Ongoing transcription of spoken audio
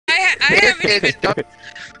I haven't Kids, even...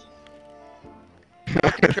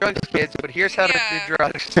 don't do drugs, kids, but here's how to Yeah. do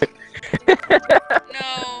drugs.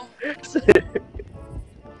 No.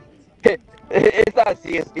 It's not a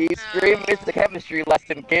CSD stream, No. it's a chemistry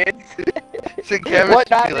lesson, kids. It's a chemistry What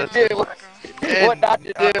not to lesson. do. And, What not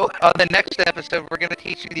to do. on the next episode, we're gonna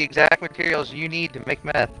teach you the exact materials you need to make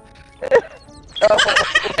meth.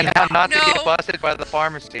 And how not to No. get busted by the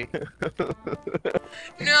pharmacy.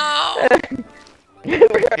 No!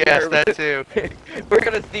 Yes, that too. We're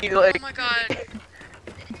gonna see, like... Oh my god.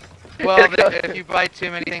 Well, if you buy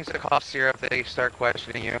too many things that cough syrup, they start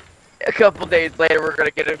questioning you. A couple days later, we're all gonna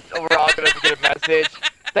get a message.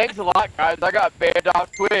 Thanks a lot, guys. I got banned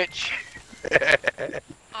off Twitch.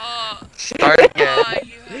 Oh. Start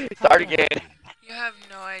again. Start again. You have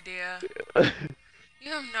no idea.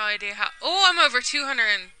 You have no idea how... Oh, I'm over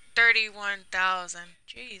 231,000.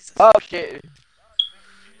 Jesus. Oh, shit.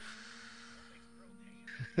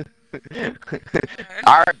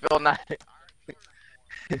 Alright, Bill Nye.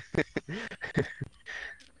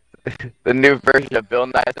 The new version of Bill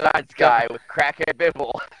Nye the Science Guy with crackhead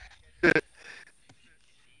Bibble.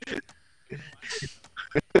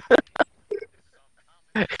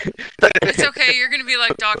 It's okay, you're gonna be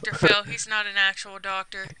like Dr. Phil. He's not an actual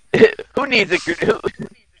doctor. Who needs a...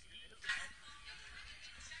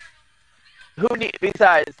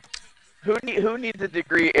 Besides, who needs a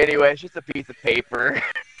degree anyway? It's just a piece of paper.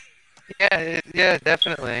 Yeah,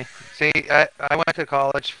 definitely. See, I went to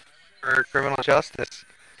college for criminal justice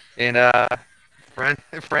in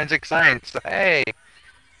forensic science. So, hey,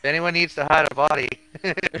 if anyone needs to hide a body,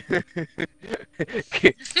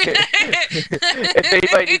 If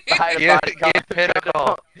anybody needs to hide a body, get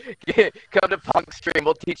Pinnacle. come to Punk Stream.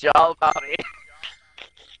 We'll teach you all about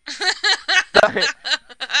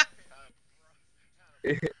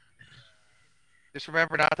it. Just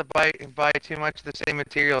remember not to buy too much of the same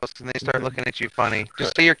materials, and they start looking at you funny.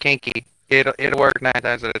 Just say you're kinky. It'll work 9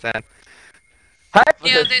 times out of 10.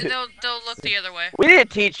 Yeah, they'll look the other way. We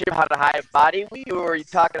didn't teach you how to hide a body. We were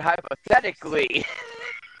talking hypothetically.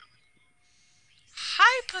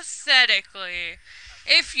 Hypothetically,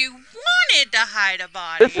 if you wanted to hide a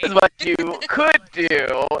body... This is what you could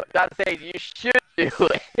do. Not saying you should do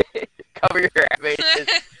it. Cover your bases.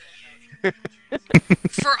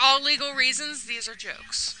 For all legal reasons, these are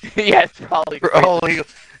jokes. Yes, probably. For all legal,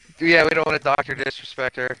 yeah, we don't want a doctor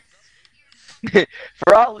disrespect her.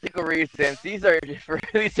 For all legal reasons, these are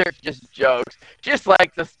just jokes. Just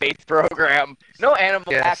like the space program. No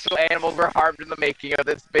actual animals were harmed in the making of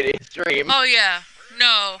this video stream. Oh yeah,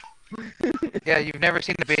 no. Yeah, you've never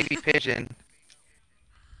seen a baby pigeon.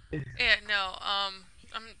 Yeah, no. I'm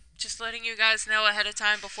just letting you guys know ahead of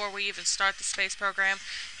time before we even start the space program.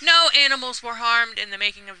 No animals were harmed in the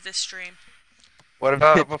making of this stream. What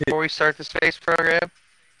about before we start the space program?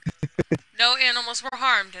 No animals were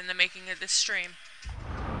harmed in the making of this stream.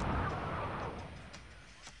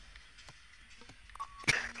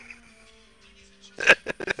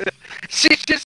 She's just